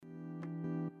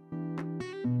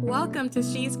Welcome to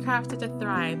She's Crafted to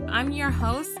Thrive. I'm your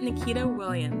host, Nikita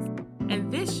Williams,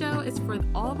 and this show is for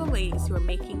all the ladies who are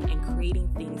making and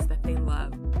creating things that they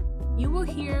love. You will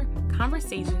hear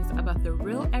conversations about the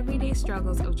real everyday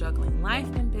struggles of juggling life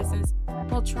and business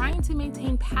while trying to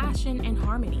maintain passion and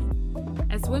harmony.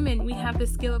 As women, we have the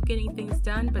skill of getting things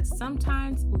done, but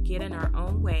sometimes we get in our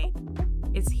own way.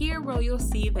 It's here where you'll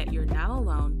see that you're not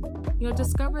alone. You'll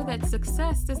discover that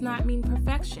success does not mean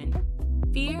perfection.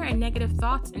 Fear and negative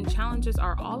thoughts and challenges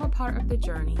are all a part of the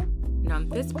journey. And on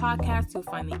this podcast, you'll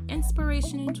find the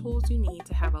inspiration and tools you need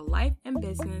to have a life and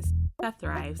business that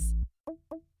thrives.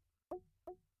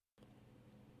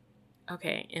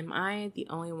 Okay, am I the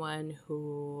only one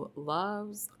who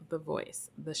loves The Voice,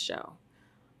 the show?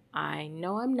 I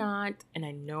know I'm not, and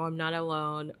I know I'm not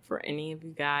alone for any of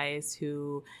you guys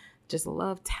who just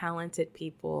love talented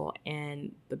people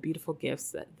and the beautiful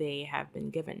gifts that they have been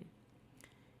given.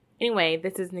 Anyway,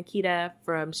 this is Nikita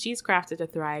from She's Crafted to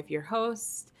Thrive, your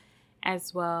host,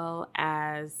 as well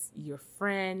as your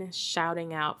friend,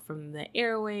 shouting out from the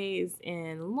airways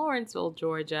in Lawrenceville,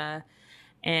 Georgia.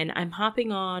 And I'm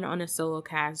hopping on a solo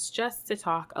cast just to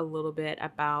talk a little bit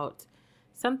about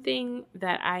something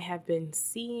that I have been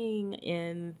seeing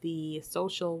in the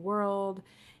social world,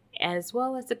 as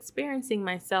well as experiencing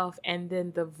myself. And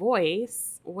then The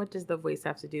Voice. What does The Voice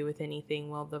have to do with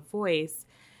anything? Well, The Voice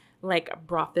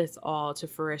brought this all to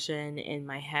fruition in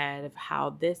my head of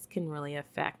how this can really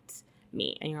affect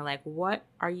me. And you're like, why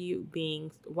are you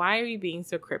being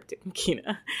so cryptic,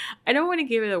 Nikita? I don't want to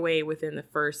give it away within the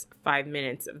first 5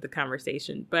 minutes of the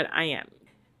conversation, but I am.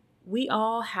 We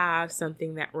all have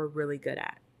something that we're really good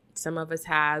at. Some of us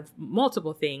have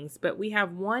multiple things, but we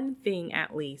have one thing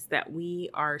at least that we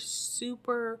are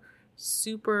super,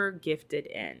 super gifted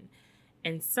in.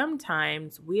 And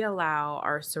sometimes we allow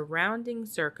our surrounding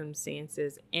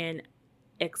circumstances and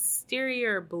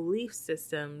exterior belief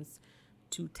systems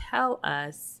to tell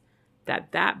us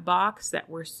that that box that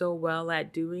we're so well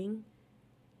at doing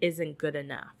isn't good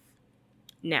enough.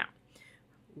 Now,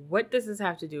 what does this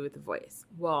have to do with The Voice?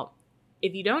 Well,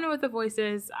 if you don't know what The Voice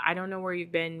is, I don't know where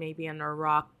you've been, maybe under a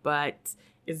rock, but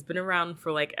it's been around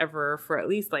for for at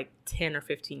least 10 or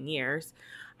 15 years.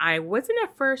 I wasn't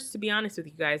at first, to be honest with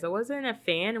you guys. I wasn't a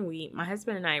fan. My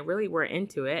husband and I really were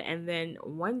into it. And then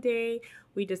one day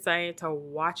we decided to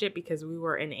watch it because we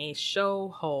were in a show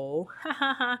hole.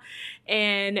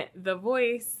 And The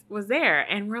Voice was there.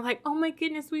 And we're like, oh my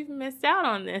goodness, we've missed out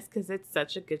on this because it's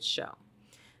such a good show.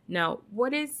 Now,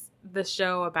 what is the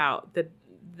show about?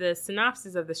 The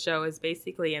synopsis of the show is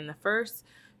basically in the first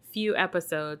few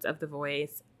episodes of The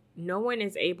Voice, no one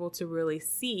is able to really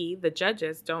see, the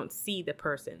judges don't see the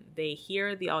person. They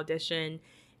hear the audition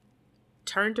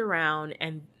turned around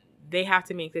and they have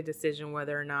to make the decision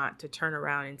whether or not to turn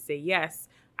around and say, yes,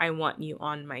 I want you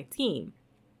on my team.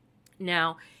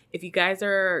 Now, if you guys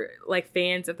are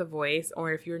fans of The Voice,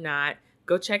 or if you're not,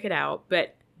 go check it out.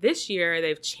 But this year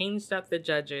they've changed up the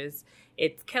judges.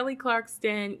 It's Kelly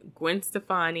Clarkson, Gwen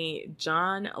Stefani,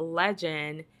 John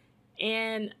Legend,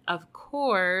 and of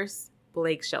course,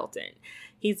 Blake Shelton.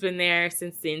 He's been there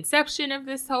since the inception of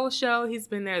this whole show. He's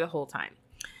been there the whole time.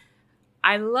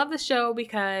 I love the show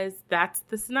because that's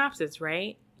the synopsis,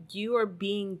 right? You are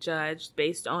being judged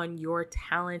based on your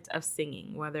talent of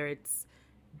singing, whether it's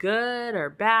good or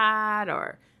bad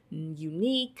or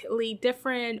uniquely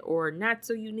different or not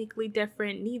so uniquely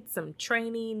different, needs some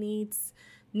training,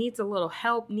 needs a little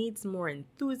help, needs more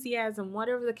enthusiasm,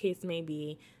 whatever the case may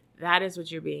be. That is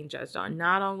what you're being judged on,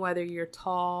 not on whether you're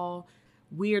tall,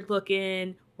 weird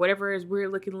looking, whatever is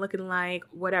weird looking like,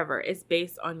 whatever. It's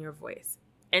based on your voice.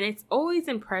 And it's always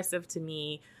impressive to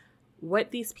me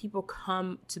what these people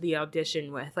come to the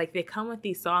audition with. They come with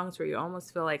these songs where you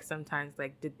almost feel like sometimes,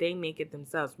 did they make it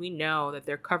themselves? We know that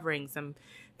they're covering some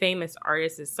famous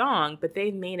artist's song, but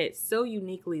they've made it so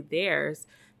uniquely theirs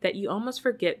that you almost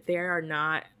forget they are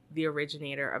not the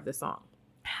originator of the song.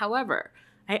 However,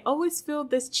 I always feel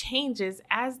this changes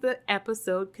as the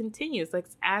episode continues,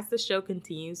 as the show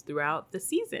continues throughout the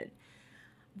season.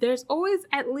 There's always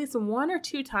at least one or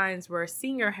two times where a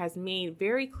singer has made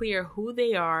very clear who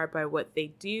they are by what they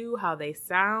do, how they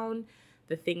sound,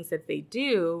 the things that they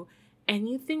do. And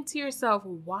you think to yourself,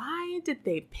 why did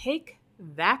they pick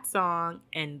that song?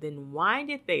 And then why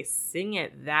did they sing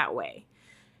it that way?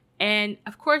 And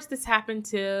of course, this happened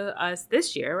to us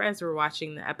this year as we're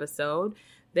watching the episode.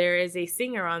 There is a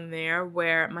singer on there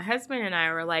where my husband and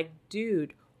I were like,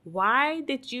 dude, why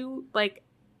did you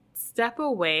step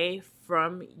away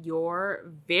from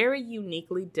your very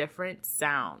uniquely different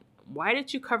sound? Why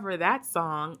did you cover that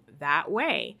song that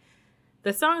way?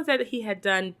 The songs that he had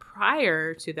done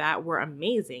prior to that were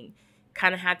amazing.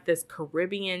 kind of had this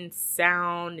Caribbean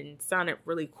sound and sounded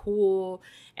really cool.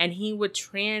 And he would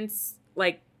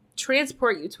transport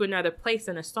you to another place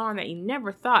in a song that you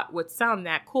never thought would sound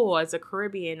that cool as a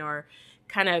Caribbean or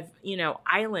kind of,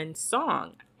 island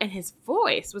song. And his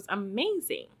voice was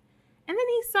amazing. And then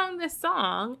he sung this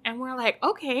song and we're like,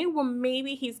 okay, well,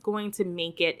 maybe he's going to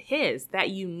make it his, that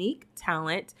unique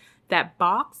talent, that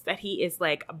box that he is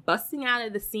like busting out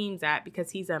of the seams at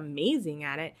because he's amazing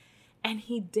at it. And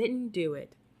he didn't do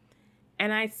it.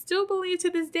 And I still believe to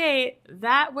this day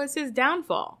that was his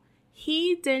downfall.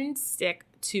 He didn't stick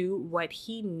to what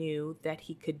he knew that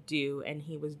he could do and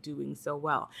he was doing so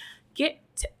well.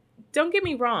 Don't get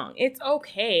me wrong. It's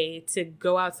okay to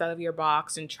go outside of your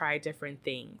box and try different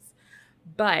things.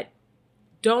 But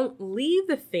don't leave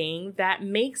the thing that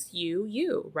makes you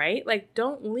you, right? Like,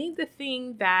 don't leave the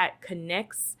thing that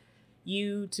connects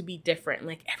you to be different.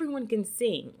 Like, everyone can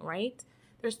sing, right?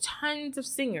 There's tons of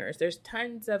singers. There's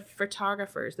tons of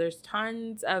photographers. There's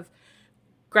tons of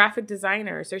graphic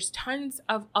designers. There's tons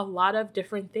of a lot of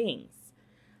different things.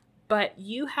 But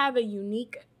you have a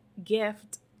unique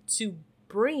gift to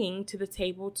bring to the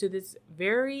table, to this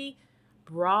very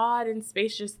broad and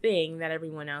spacious thing that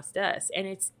everyone else does. And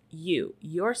it's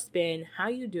your spin, how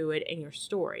you do it, and your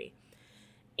story.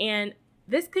 And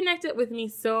this connected with me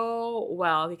so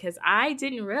well because I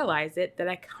didn't realize it, that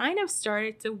I kind of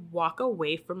started to walk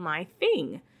away from my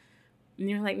thing. And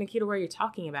you're like, Nikita, what are you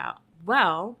talking about?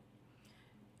 Well,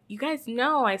 you guys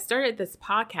know I started this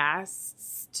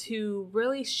podcast to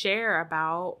really share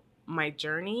about my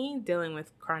journey dealing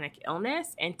with chronic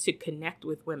illness and to connect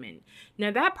with women.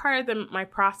 Now, that part of my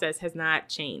process has not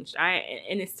changed.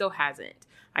 And it still hasn't.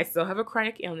 I still have a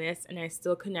chronic illness and I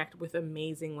still connect with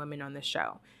amazing women on the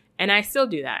show. And I still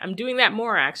do that. I'm doing that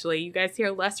more, actually. You guys hear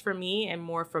less from me and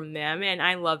more from them. And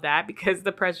I love that because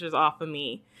the pressure's off of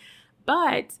me.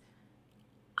 But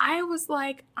I was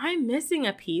like, I'm missing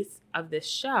a piece of this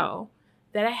show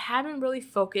that I haven't really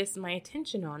focused my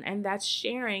attention on. And that's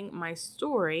sharing my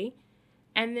story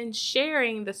and then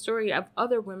sharing the story of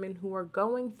other women who are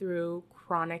going through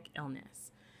chronic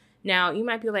illness. Now, you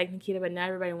might be like, Nikita, but not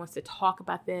everybody wants to talk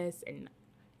about this. And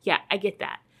yeah, I get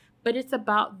that. But it's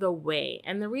about the way.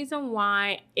 And the reason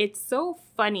why it's so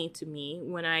funny to me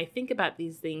when I think about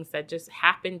these things that just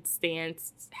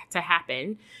stands to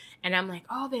happen. And I'm like,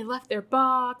 oh, they left their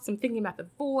box. I'm thinking about the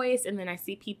voice. And then I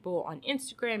see people on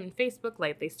Instagram and Facebook,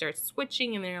 like they start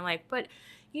switching and they're like, but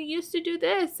you used to do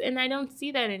this and I don't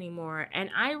see that anymore.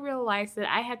 And I realized that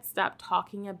I had stopped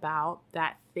talking about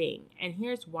that thing. And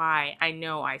here's why I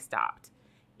know I stopped.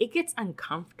 It gets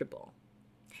uncomfortable.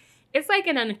 It's like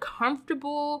an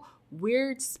uncomfortable,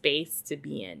 weird space to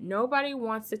be in. Nobody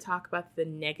wants to talk about the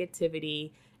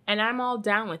negativity. And I'm all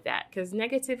down with that because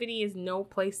negativity is no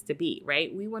place to be,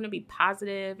 right? We want to be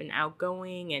positive and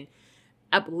outgoing and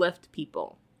uplift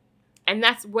people. And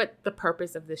that's what the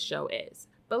purpose of this show is.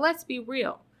 But let's be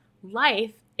real.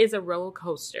 Life is a roller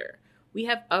coaster. We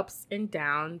have ups and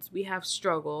downs. We have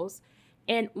struggles.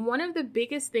 And one of the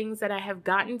biggest things that I have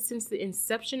gotten since the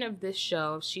inception of this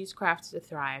show, She's Crafted to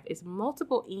Thrive, is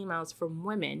multiple emails from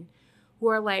women who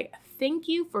are like, thank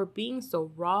you for being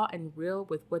so raw and real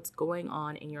with what's going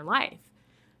on in your life.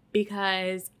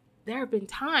 Because there have been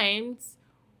times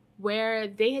where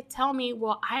they tell me,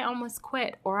 well, I almost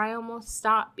quit or I almost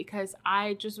stopped because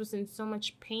I just was in so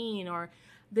much pain, or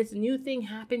this new thing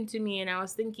happened to me and I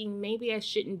was thinking maybe I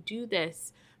shouldn't do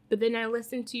this. But then I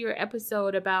listened to your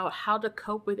episode about how to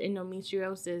cope with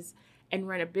endometriosis and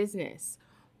run a business,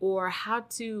 or how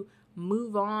to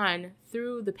move on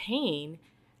through the pain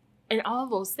and all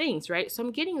those things, right? So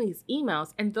I'm getting these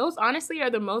emails, and those honestly are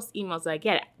the most emails I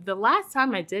get. The last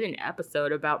time I did an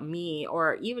episode about me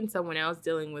or even someone else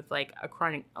dealing with like a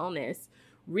chronic illness,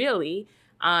 really,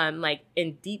 like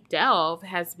in deep delve,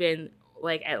 has been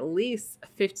like at least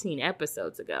 15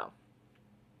 episodes ago.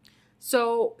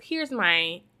 So here's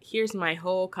my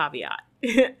whole caveat.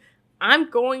 I'm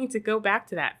going to go back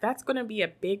to that. That's going to be a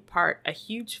big part, a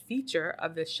huge feature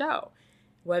of the show,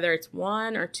 whether it's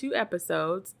 1 or 2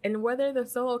 episodes, and whether the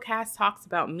solo cast talks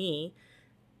about me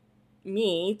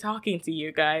talking to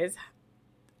you guys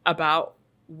about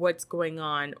what's going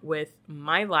on with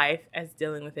my life as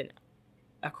dealing with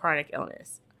a chronic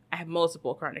illness. I have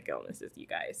multiple chronic illnesses, you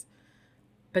guys.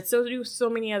 But so do so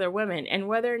many other women. And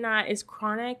whether or not it's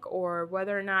chronic or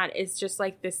whether or not it's just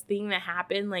like this thing that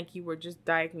happened, like you were just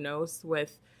diagnosed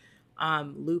with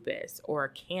lupus or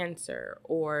cancer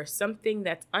or something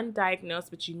that's undiagnosed,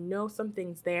 but you know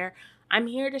something's there. I'm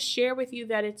here to share with you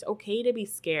that it's okay to be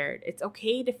scared. It's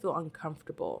okay to feel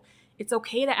uncomfortable. It's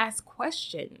okay to ask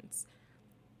questions.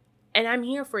 And I'm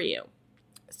here for you.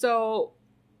 So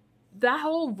that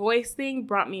whole voice thing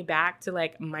brought me back to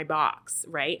like my box,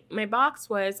 right? My box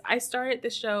was, I started the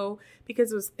show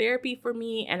because it was therapy for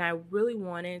me and I really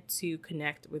wanted to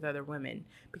connect with other women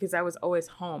because I was always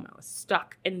home. I was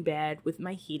stuck in bed with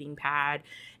my heating pad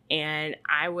and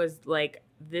I was like,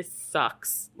 this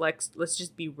sucks. Like, let's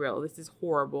just be real. This is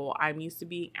horrible. I'm used to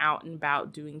being out and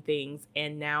about doing things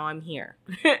and now I'm here.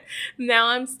 Now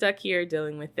I'm stuck here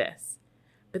dealing with this.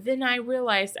 But then I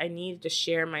realized I needed to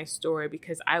share my story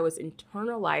because I was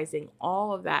internalizing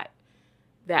all of that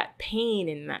pain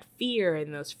and that fear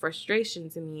and those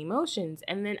frustrations and the emotions.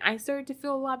 And then I started to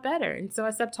feel a lot better. And so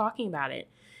I stopped talking about it.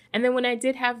 And then when I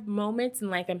did have moments,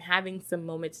 and like I'm having some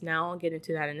moments now, I'll get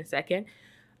into that in a second,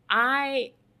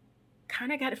 I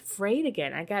kind of got afraid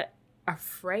again. I got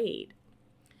afraid.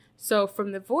 So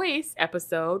from the voice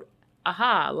episode,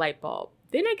 light bulb.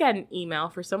 Then I got an email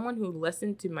for someone who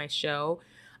listened to my show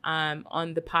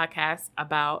on the podcast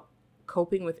about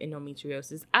coping with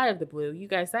endometriosis out of the blue. You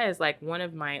guys, that is like one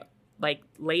of my like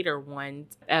later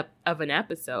ones of an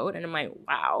episode. And I'm like,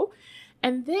 wow.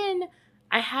 And then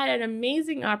I had an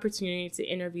amazing opportunity to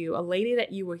interview a lady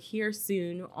that you will hear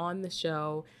soon on the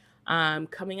show,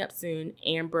 coming up soon,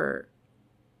 Amber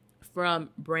from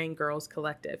Brain Girls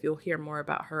Collective. You'll hear more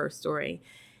about her story.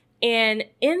 And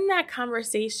in that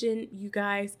conversation, you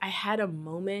guys, I had a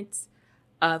moment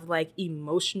of like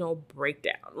emotional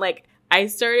breakdown. Like I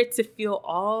started to feel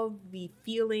all the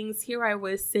feelings. Here I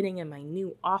was sitting in my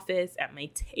new office at my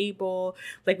table,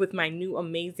 like with my new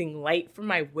amazing light from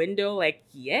my window. Like,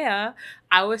 yeah,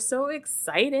 I was so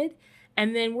excited.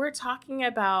 And then we're talking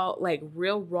about like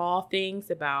real raw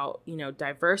things about, you know,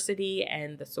 diversity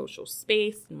and the social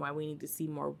space and why we need to see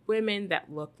more women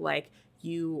that look like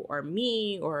you or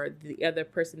me or the other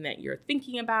person that you're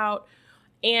thinking about.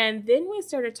 And then we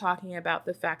started talking about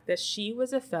the fact that she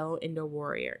was a fellow Indo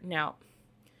warrior. Now,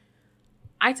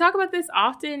 I talk about this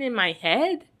often in my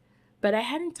head, but I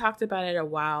hadn't talked about it a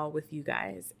while with you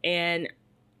guys. And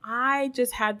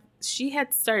she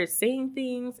had started saying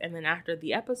things. And then after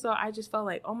the episode, I just felt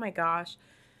like, oh my gosh,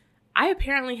 I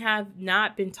apparently have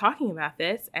not been talking about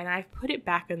this. And I've put it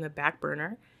back in the back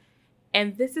burner.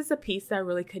 And this is a piece that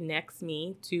really connects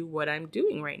me to what I'm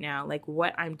doing right now, like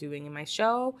what I'm doing in my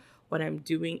show, what I'm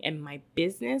doing in my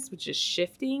business, which is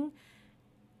shifting.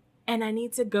 And I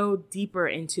need to go deeper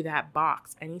into that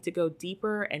box. I need to go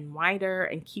deeper and wider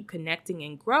and keep connecting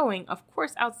and growing. Of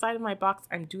course, outside of my box,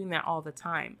 I'm doing that all the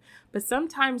time. But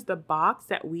sometimes the box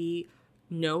that we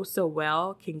know so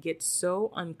well can get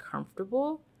so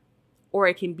uncomfortable, or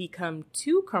it can become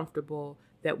too comfortable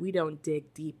that we don't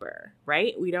dig deeper,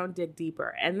 right? We don't dig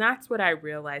deeper. And that's what I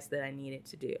realized that I needed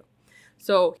to do.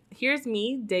 So here's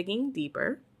me digging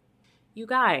deeper. You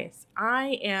guys,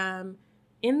 I am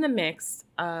in the mix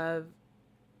of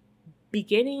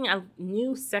beginning a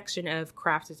new section of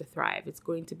Crafted to Thrive. It's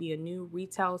going to be a new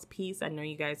retail piece. I know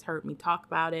you guys heard me talk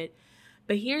about it.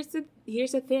 But here's the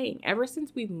thing. Ever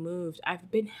since we've moved,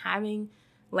 I've been having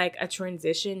like a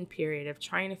transition period of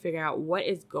trying to figure out what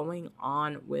is going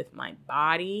on with my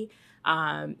body.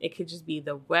 It could just be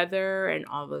the weather and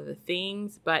all of the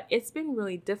things, but it's been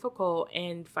really difficult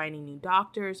in finding new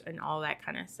doctors and all that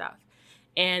kind of stuff.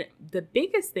 And the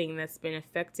biggest thing that's been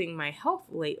affecting my health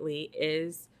lately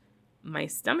is my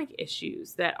stomach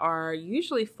issues that are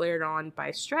usually flared on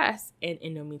by stress and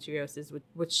endometriosis,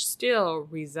 which still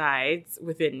resides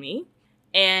within me.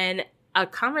 And a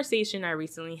conversation I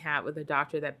recently had with a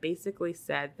doctor that basically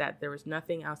said that there was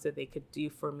nothing else that they could do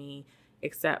for me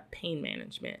except pain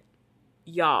management.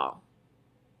 Y'all,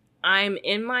 I'm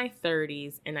in my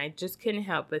 30s and I just couldn't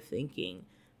help but thinking,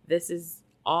 this is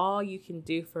all you can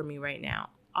do for me right now.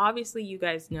 Obviously, you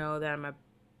guys know that I'm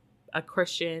a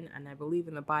Christian and I believe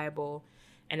in the Bible.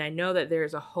 And I know that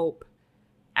there's a hope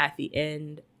at the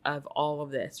end of all of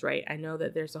this, right? I know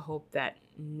that there's a hope that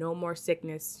no more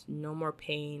sickness, no more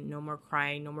pain, no more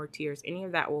crying, no more tears. Any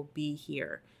of that will be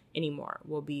here anymore.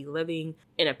 We'll be living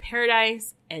in a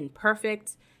paradise and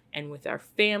perfect and with our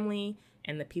family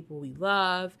and the people we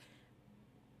love.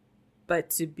 But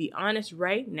to be honest,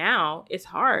 right now, it's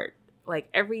hard. Like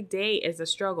every day is a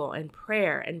struggle, and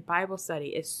prayer and Bible study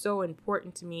is so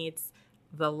important to me. It's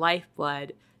the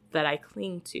lifeblood that I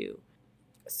cling to.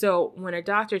 So when a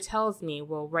doctor tells me,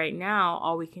 well, right now,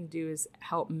 all we can do is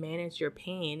help manage your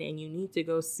pain and you need to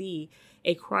go see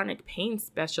a chronic pain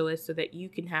specialist so that you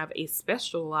can have a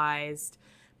specialized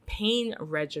pain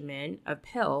regimen of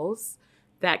pills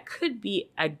that could be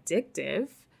addictive,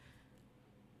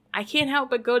 I can't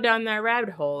help but go down that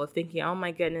rabbit hole of thinking, oh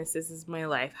my goodness, this is my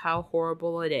life, how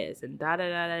horrible it is, and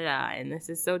da-da-da-da-da, and this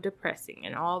is so depressing,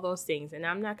 and all those things. And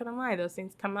I'm not going to lie, those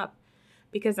things come up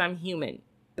because I'm human.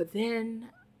 But then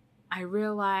I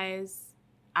realize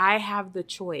I have the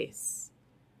choice.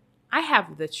 I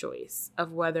have the choice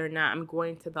of whether or not I'm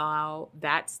going to allow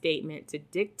that statement to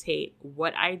dictate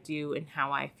what I do and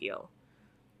how I feel.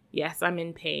 Yes, I'm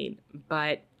in pain,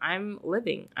 but I'm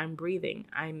living, I'm breathing,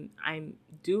 I'm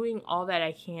doing all that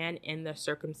I can in the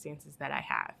circumstances that I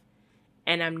have.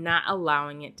 And I'm not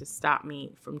allowing it to stop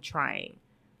me from trying.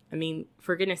 I mean,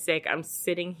 for goodness sake, I'm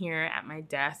sitting here at my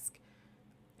desk,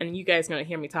 and you guys don't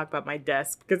hear me talk about my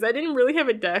desk because I didn't really have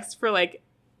a desk for like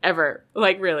ever,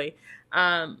 like really.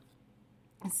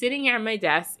 Sitting here at my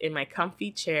desk in my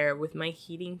comfy chair with my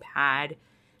heating pad,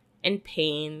 in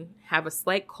pain, have a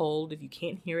slight cold if you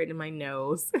can't hear it in my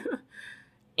nose.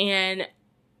 And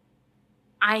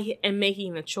I am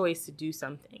making the choice to do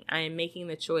something. I am making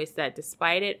the choice that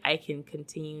despite it, I can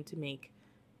continue to make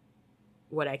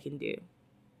what I can do.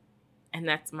 And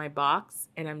that's my box,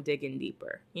 and I'm digging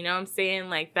deeper. You know what I'm saying?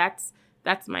 Like that's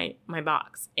my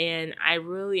box. And I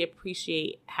really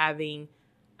appreciate having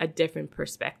a different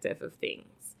perspective of things.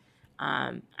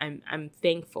 I'm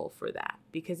thankful for that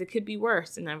because it could be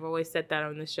worse. And I've always said that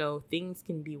on the show, things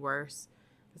can be worse.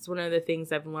 That's one of the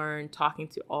things I've learned talking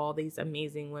to all these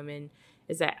amazing women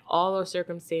is that all those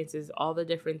circumstances, all the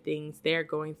different things they're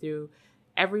going through,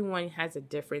 everyone has a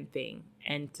different thing.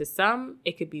 And to some,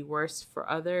 it could be worse for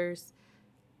others.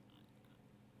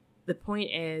 The point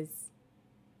is,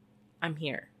 I'm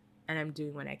here and I'm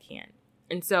doing what I can.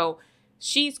 And so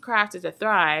She's Crafted to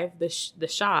Thrive, the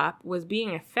shop, was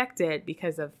being affected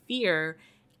because of fear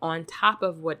on top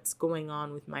of what's going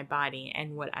on with my body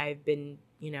and what I've been,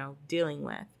 dealing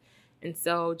with. And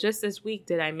so just this week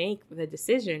did I make the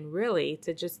decision really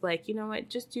to just like, you know what,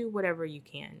 just do whatever you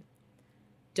can.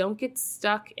 Don't get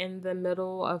stuck in the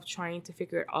middle of trying to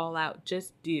figure it all out.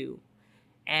 Just do.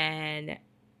 And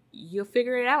you'll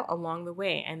figure it out along the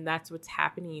way. And that's what's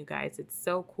happening, you guys. It's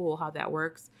so cool how that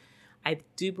works. I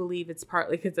do believe it's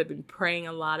partly because I've been praying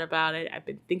a lot about it. I've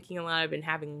been thinking a lot. I've been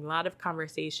having a lot of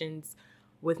conversations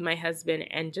with my husband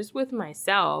and just with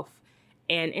myself,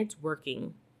 and it's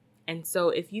working. And so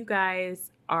if you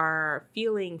guys are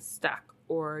feeling stuck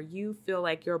or you feel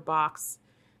like your box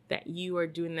that you are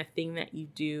doing the thing that you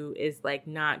do is like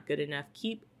not good enough,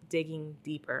 keep digging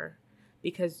deeper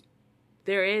because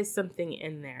there is something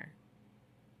in there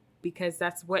because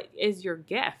that's what is your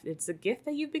gift. It's a gift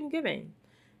that you've been given.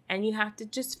 And you have to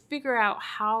just figure out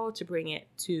how to bring it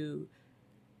to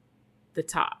the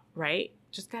top, right?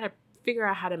 Just got to figure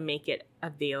out how to make it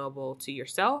available to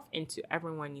yourself and to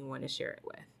everyone you want to share it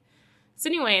with. So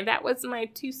anyway, that was my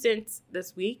 2 cents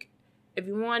this week. If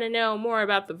you want to know more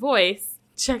about The Voice,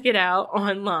 check it out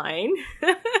online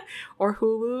or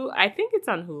Hulu. I think it's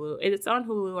on Hulu. It's on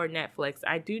Hulu or Netflix.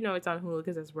 I do know it's on Hulu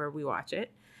because that's where we watch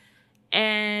it.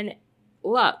 And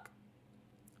look,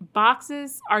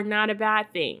 boxes are not a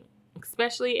bad thing,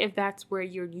 especially if that's where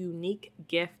your unique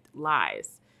gift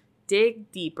lies.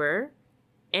 Dig deeper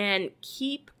and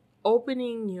keep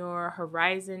opening your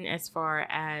horizon as far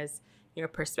as your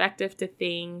perspective to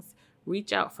things.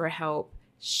 Reach out for help.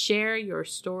 Share your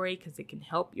story because it can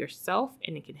help yourself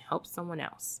and it can help someone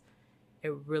else.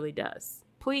 It really does.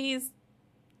 Please,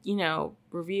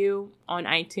 review on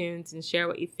iTunes and share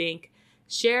what you think.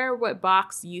 Share what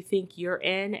box you think you're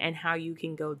in and how you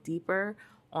can go deeper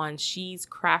on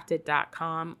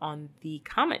shescrafted.com on the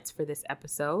comments for this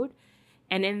episode.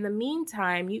 And in the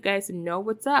meantime, you guys know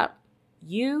what's up.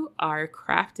 You are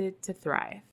crafted to thrive.